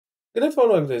Good everyone,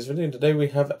 welcome to this video. Today we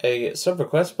have a sub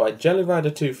request by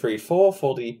Jellyrider234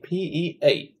 for the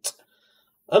Pe-8.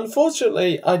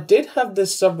 Unfortunately, I did have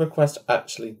this sub request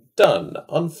actually done.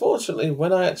 Unfortunately,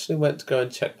 when I actually went to go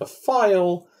and check the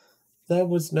file, there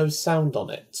was no sound on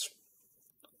it.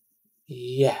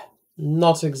 Yeah,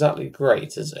 not exactly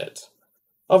great, is it?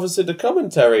 Obviously, the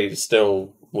commentary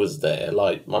still was there,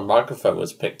 like my microphone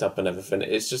was picked up and everything.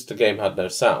 It's just the game had no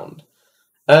sound.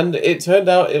 And it turned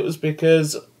out it was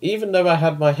because even though I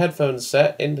had my headphones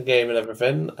set in the game and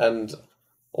everything and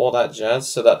all that jazz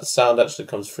so that the sound actually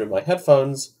comes through my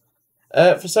headphones,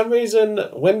 for some reason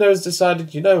Windows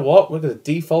decided, you know what, we're going to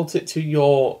default it to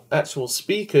your actual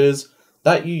speakers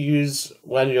that you use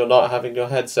when you're not having your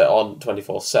headset on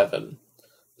 24/7.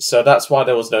 So that's why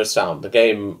there was no sound. The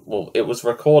game, well, it was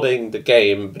recording the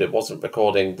game, but it wasn't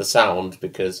recording the sound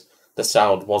because the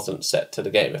sound wasn't set to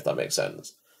the game, if that makes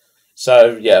sense.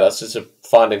 So, yeah, that's just a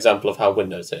fine example of how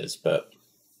Windows is, but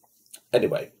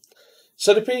anyway.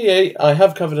 So the Pe-8, I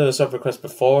have covered in a sub request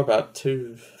before, about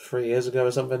 2-3 years ago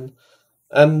or something,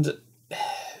 and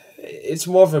it's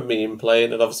more of a meme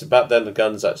plane, and obviously back then the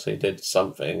guns actually did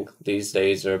something. These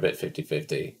days are a bit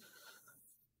 50-50.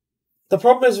 The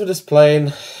problem is with this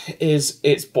plane is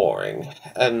it's boring,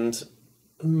 and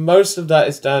most of that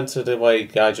is down to the way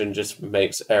Gaijin just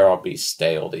makes ARB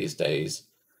stale these days.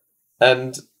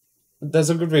 And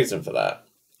there's a good reason for that.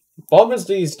 Bombers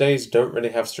these days don't really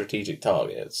have strategic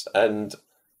targets, and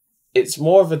it's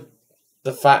more of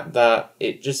the fact that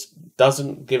it just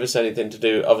doesn't give us anything to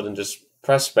do other than just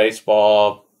press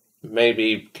spacebar,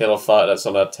 maybe kill a fighter that's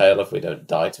on our tail if we don't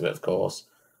die to it, of course.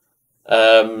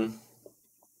 And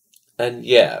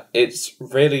yeah, it's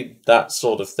really that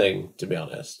sort of thing, to be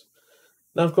honest.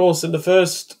 Now, of course, in the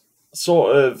first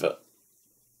sort of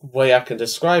way I can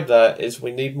describe that is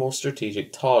we need more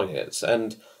strategic targets,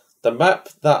 and the map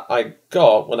that I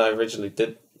got when I originally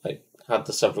had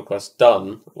the sub request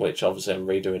done, which obviously I'm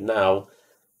redoing now,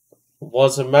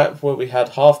 was a map where we had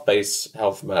half base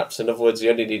health maps. In other words,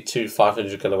 you only need 2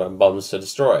 500kg bombs to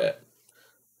destroy it.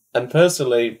 And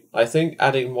personally, I think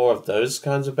adding more of those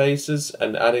kinds of bases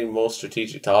and adding more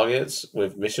strategic targets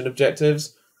with mission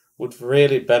objectives would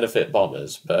really benefit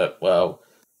bombers, but well,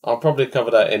 I'll probably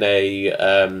cover that in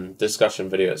a discussion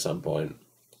video at some point.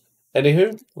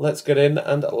 Anywho, let's get in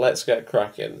and let's get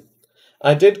cracking.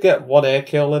 I did get one air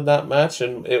kill in that match,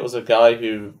 and it was a guy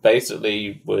who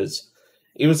basically was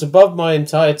above my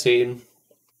entire team.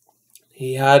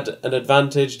 He had an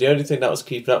advantage. The only thing that was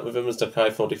keeping up with him was the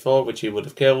Kai 44, which he would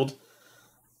have killed.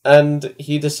 And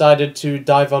he decided to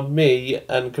dive on me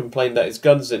and complain that his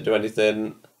guns didn't do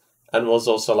anything, and was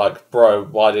also like, bro,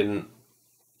 why didn't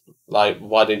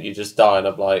you just die? And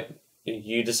I'm like,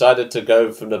 you decided to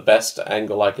go from the best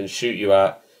angle I can shoot you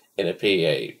at in a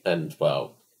Pe-8, and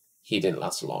well, he didn't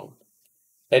last long.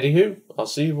 Anywho, I'll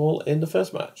see you all in the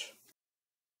first match.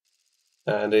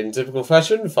 And in typical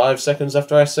fashion, 5 seconds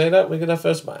after I say that, we get our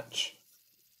first match.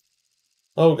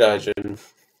 Oh, Gaijin.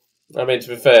 I mean, to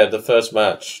be fair, the first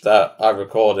match that I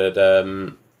recorded,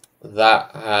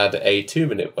 that had a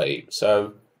 2-minute wait,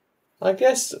 so I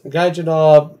guess Gaijin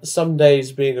are some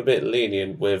days being a bit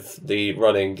lenient with the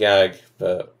running gag,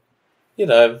 but you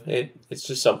know, it's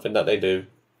just something that they do.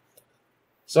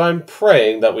 So I'm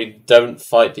praying that we don't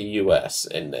fight the US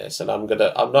in this, and I'm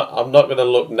not gonna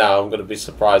look now. I'm gonna be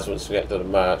surprised once we get to the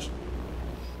match,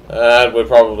 and we're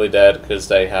probably dead because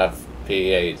they have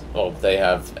Pe-8 or they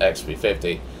have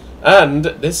XP50, and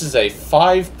this is a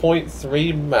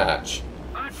 5.3 match.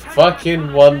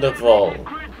 Fucking wonderful.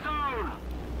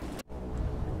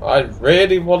 I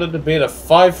really wanted to be in a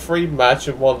 5-3 match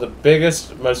with one of the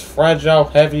biggest, most fragile,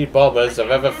 heavy bombers I've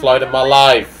ever flown in my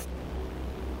life.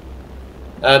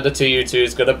 And the Tu-2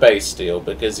 is going to base steal,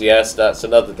 because yes, that's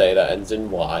another day that ends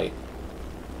in Y.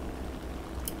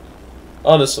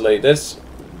 Honestly, this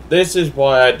is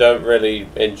why I don't really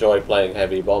enjoy playing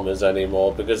heavy bombers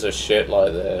anymore, because of shit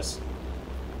like this.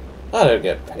 I don't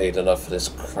get paid enough for this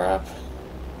crap.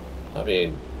 I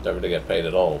mean, don't really get paid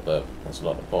at all, but that's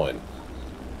not the point.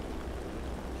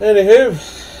 Anywho,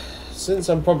 since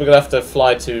I'm probably going to have to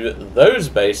fly to those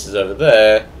bases over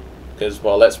there, because,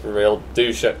 well, let's be real,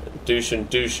 Douche and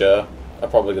Dusha are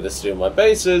probably going to steal my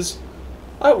bases,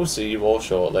 I will see you all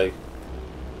shortly.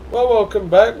 Well, welcome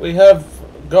back. We have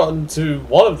gotten to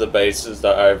one of the bases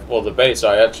that the base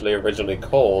I actually originally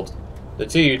called. The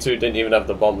Tu-2 didn't even have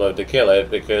the bomb load to kill it,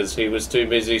 because he was too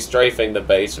busy strafing the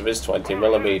base with his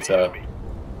 20mm.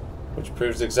 Which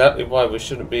proves exactly why we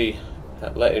shouldn't be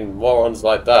letting morons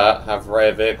like that have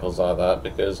rare vehicles like that,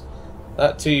 because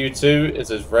that Tu-2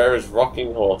 is as rare as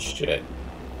rocking horse shit.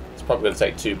 It's probably going to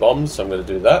take 2 bombs, so I'm going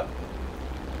to do that.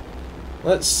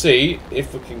 Let's see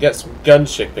if we can get some gun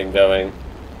shipping going.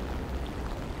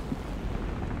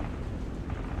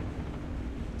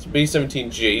 It's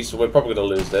B-17G, so we're probably going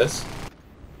to lose this.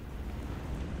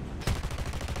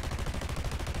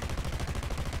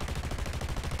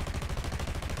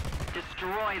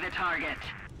 Destroy the target.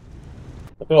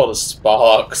 Look at all the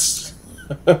sparks.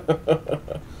 That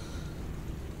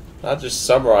just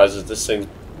summarizes this thing's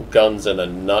guns in a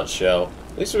nutshell.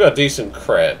 At least we've got a decent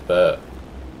crit, but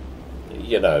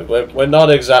you know, we're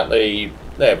not exactly.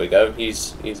 There we go.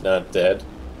 He's now dead.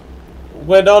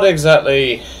 We're not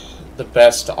exactly the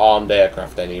best armed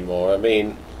aircraft anymore. I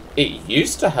mean, it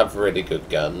used to have really good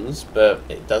guns, but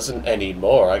it doesn't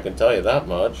anymore. I can tell you that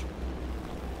much.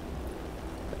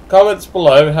 Comments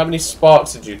below. How many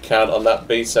sparks did you count on that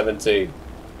B-17?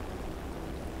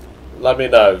 Let me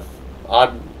know.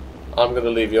 I'm going to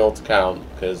leave you all to count,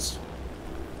 because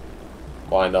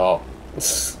why not?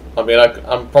 I mean,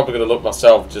 I'm probably going to look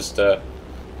myself just to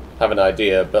have an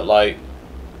idea, but, like,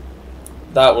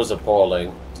 that was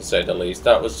appalling, to say the least.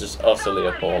 That was just utterly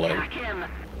appalling.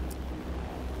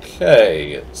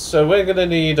 Okay, so we're going to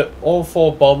need all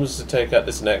 4 bombs to take out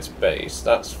this next base.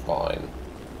 That's fine.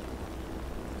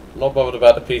 Not bothered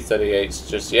about the P-38s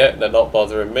just yet. They're not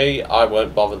bothering me. I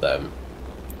won't bother them.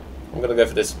 I'm going to go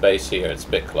for this base here. It's a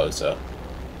bit closer.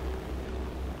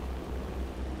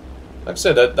 Like I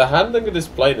said, the handling of this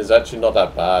plane is actually not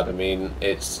that bad. I mean,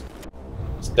 it's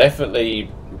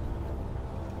definitely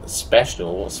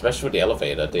special, especially with the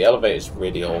elevator. The elevator is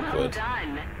really awkward.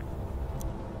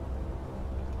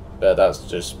 But that's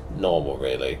just normal,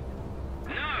 really.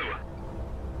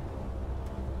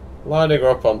 Lining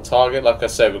her up on target. Like I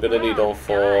said, we're going to need all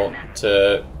 4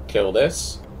 to kill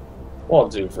this. 1,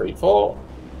 2, 3, 4.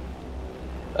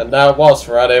 And now, whilst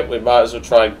we're at it, we might as well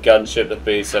try and gunship the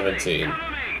B-17.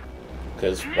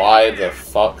 Because why the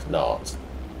fuck not?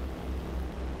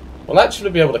 We'll actually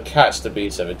be able to catch the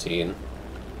B-17.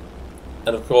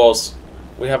 And of course,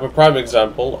 we have a prime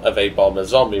example of a bomber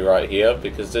zombie right here,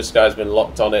 because this guy's been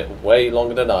locked on it way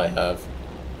longer than I have.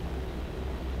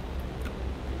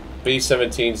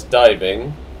 B-17's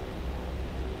diving.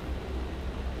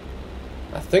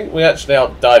 I think we actually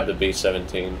outdived the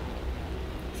B-17.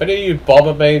 If any of you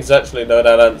bomber mains actually know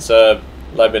that answer,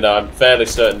 let me know. I'm fairly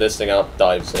certain this thing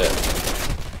outdives it.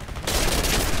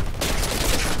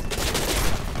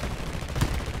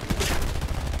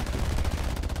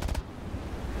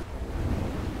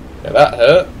 Yeah, that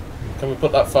hurt. Can we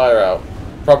put that fire out?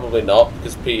 Probably not,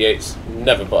 because Pe-8's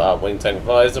never put out wing tank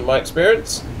fires in my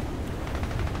experience.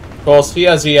 Of course, he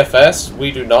has EFS,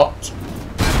 we do not.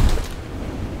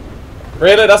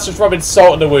 Really? That's just rubbing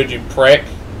salt in the wound, you prick.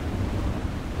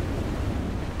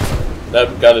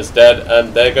 Nope, gun is dead,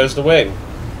 and there goes the wing.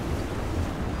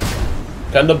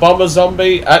 Can the bomber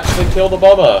zombie actually kill the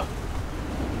bomber?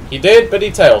 He did, but he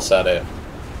tail-sat it.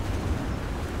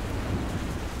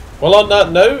 Well, on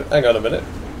that note, hang on a minute.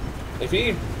 If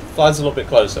he flies a little bit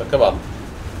closer, come on. A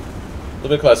little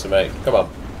bit closer, mate. Come on.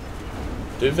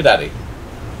 Do it for daddy.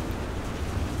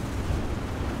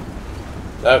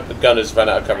 No, the gun has run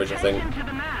out of coverage, I think.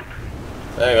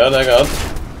 Hang on, hang on.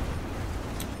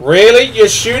 Really? You're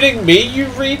shooting me, you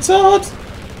retard?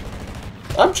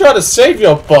 I'm trying to save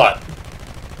your butt.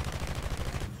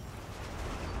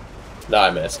 No,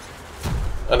 I missed.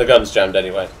 And the gun's jammed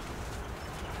anyway.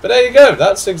 But there you go.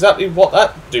 That's exactly what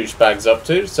that douchebag's up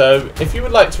to. So, if you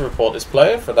would like to report this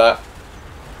player for that,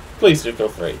 please do feel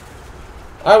free.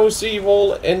 I will see you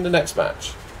all in the next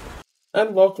match.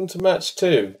 And welcome to match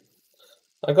 2.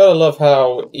 I gotta love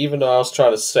how, even though I was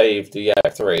trying to save the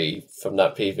Yak 3 from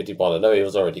that P-51, I know he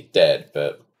was already dead,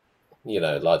 but, you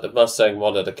know, like, the Mustang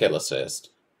wanted a kill assist.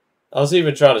 I was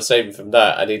even trying to save him from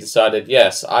that, and he decided,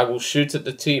 yes, I will shoot at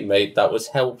the teammate that was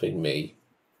helping me.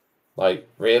 Like,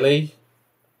 really?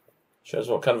 Shows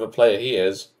what kind of a player he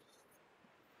is.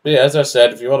 But yeah, as I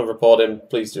said, if you want to report him,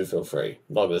 please do feel free.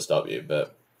 I'm not going to stop you,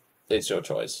 but it's your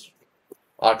choice.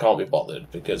 I can't be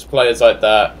bothered, because players like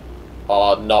that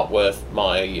are not worth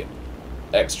my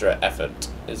extra effort,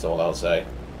 is all I'll say.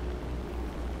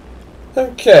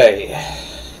 Okay.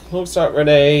 Looks like we're in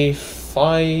a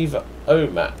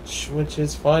 5-0 match, which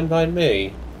is fine by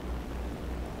me.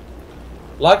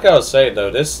 Like I was saying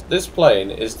though, this plane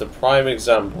is the prime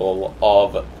example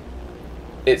of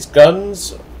its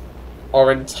guns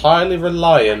are entirely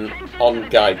reliant on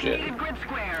Gaijin.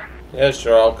 Yeah,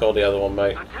 sure, I'll call the other one,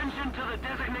 mate.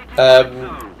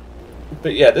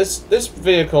 But yeah, this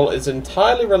vehicle is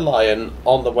entirely reliant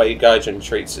on the way Gaijin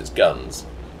treats its guns.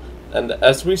 And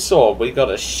as we saw, we got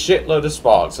a shitload of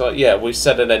sparks. Like, yeah, we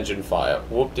set an engine fire.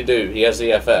 Whoop-de-doo, he has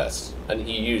EFS, and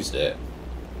he used it.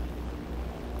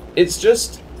 It's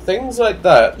just things like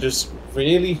that just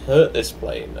really hurt this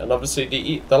plane. And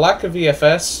obviously the lack of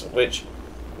EFS, which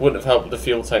wouldn't have helped with the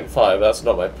fuel tank fire, but that's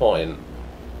not my point.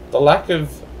 The lack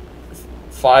of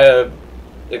fire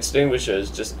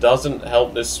extinguishers just doesn't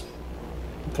help this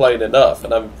plane enough,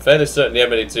 and I'm fairly certain the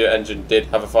M82 engine did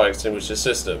have a fire extinguisher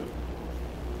system.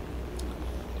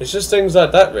 It's just things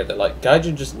like that, really. Like,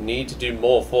 Gaijin just need to do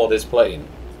more for this plane.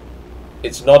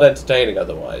 It's not entertaining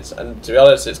otherwise, and to be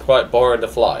honest, it's quite boring to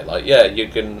fly. Like, yeah, you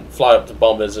can fly up to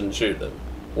bombers and shoot them.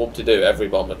 Whoop-de-doo, every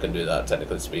bomber can do that,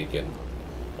 technically speaking.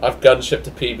 I've gunshipped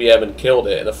a PBM and killed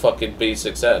it in a fucking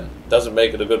B6N. Doesn't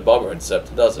make it a good bomber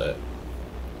interceptor, does it?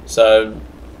 So,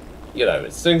 you know,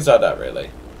 it's things like that,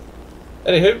 really.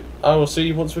 Anywho, I will see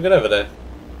you once we get over there.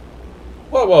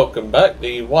 Well, welcome back.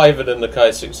 The Wyvern and the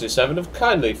Kai-67 have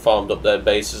kindly farmed up their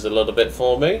bases a little bit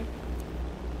for me.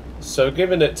 So,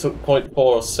 given it took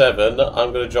 0.47,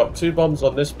 I'm going to drop 2 bombs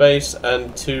on this base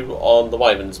and 2 on the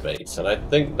Wyvern's base. And I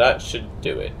think that should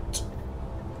do it.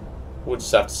 We'll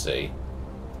just have to see.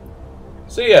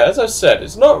 So yeah, as I said,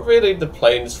 it's not really the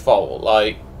plane's fault,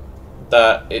 like,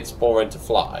 that it's boring to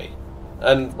fly.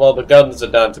 And, well, the guns are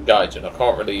down to Gaijin. I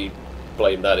can't really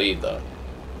blame that either.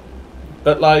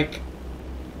 But, like,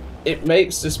 it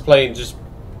makes this plane just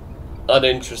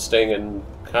uninteresting and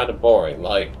kind of boring.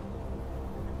 Like,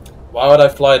 why would I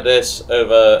fly this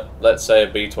over, let's say, a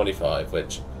B-25,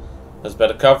 which has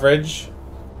better coverage,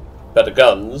 better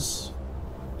guns,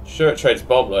 sure it trades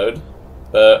bomb load,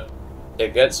 but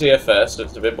it gets EFS, so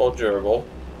it's a bit more durable.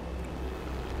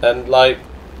 And, like,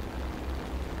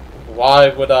 why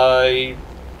would I,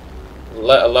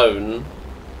 let alone,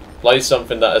 play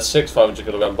something that has 6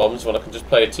 500kg bombs when I can just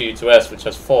play a Tu-2S which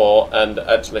has 4 and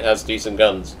actually has decent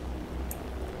guns?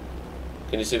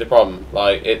 Can you see the problem?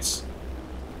 Like, it's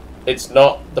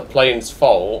not the plane's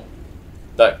fault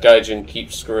that Gaijin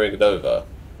keeps screwing it over.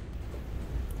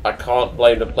 I can't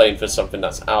blame the plane for something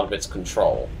that's out of its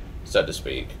control, so to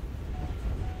speak.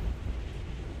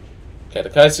 Okay, the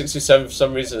Kai-67 for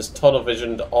some reason is tunnel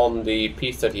visioned on the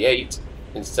P-38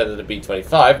 instead of the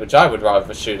B-25, which I would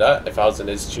rather shoot at if I was in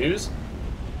his shoes.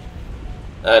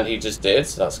 And he just did,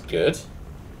 so that's good.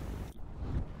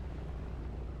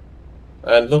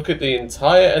 And look at the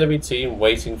entire enemy team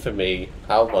waiting for me.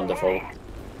 How wonderful.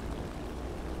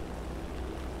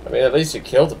 I mean, at least he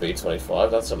killed the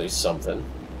B-25, that's at least something.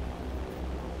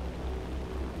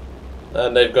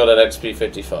 And they've got an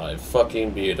XP-55.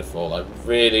 Fucking beautiful. I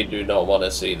really do not want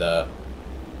to see that.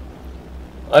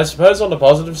 I suppose on the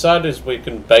positive side is we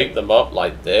can bait them up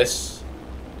like this.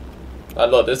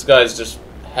 And look, this guy's just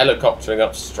helicoptering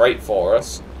up straight for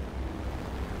us.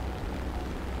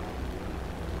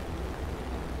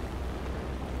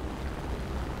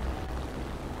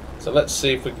 So let's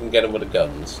see if we can get him with the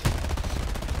guns.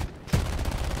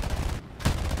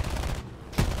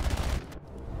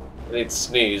 I need to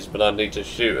sneeze, but I need to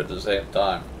shoot at the same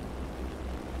time.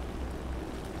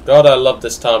 God, I love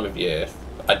this time of year.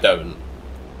 I don't.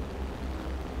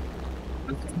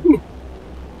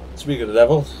 Speaking of the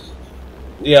devil.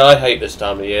 Yeah, I hate this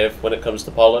time of year when it comes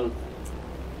to pollen.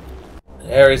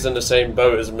 Harry's in the same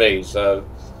boat as me, so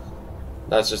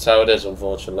that's just how it is,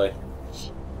 unfortunately.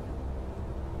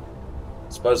 I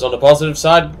suppose on the positive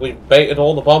side, we've baited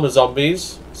all the bomber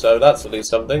zombies, so that's at least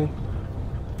something.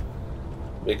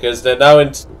 Because they're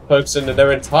now focusing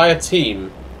their entire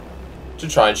team to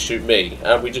try and shoot me.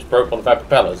 And we just broke one of our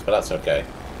propellers, but that's okay.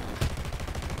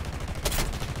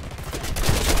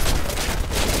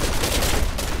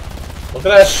 Look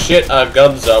at how shit our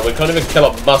guns are. We can't even kill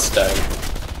a Mustang.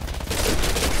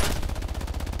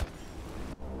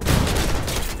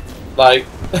 Like,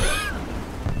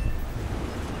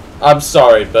 I'm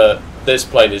sorry, but this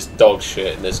plane is dog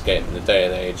shit in this game in the day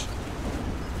and age.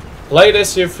 Play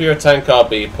this if you're a tank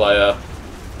RB player.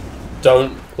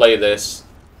 Don't play this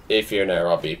if you're an air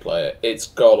RB player. It's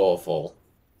god-awful.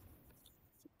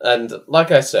 And,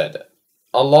 like I said,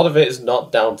 a lot of it is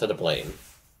not down to the plane.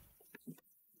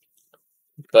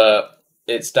 But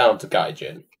it's down to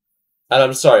Gaijin. And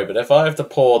I'm sorry, but if I have to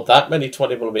pour that many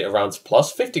 20mm rounds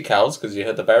plus 50 cals, because you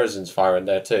heard the Berezins firing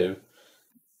there too,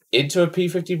 into a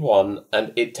P-51,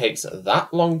 and it takes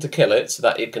that long to kill it so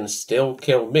that it can still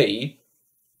kill me,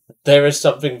 there is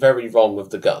something very wrong with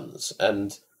the guns.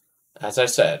 And, as I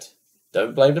said,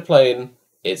 don't blame the plane,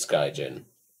 it's Gaijin.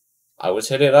 I was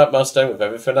hitting that Mustang with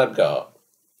everything I'd got.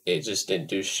 It just didn't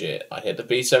do shit. I hit the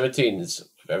B-17s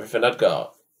with everything I'd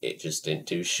got. It just didn't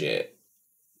do shit.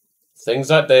 Things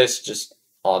like this just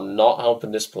are not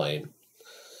helping this plane.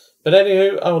 But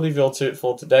anywho, I will leave you all to it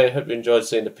for today. I hope you enjoyed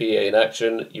seeing the Pe-8 in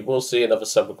action. You will see another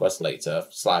sub request later,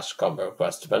 / combo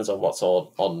request. Depends on what's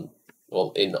on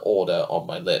well, in order on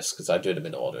my list, because I do them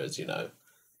in order, as you know.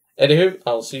 Anywho,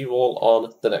 I'll see you all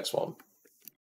on the next one.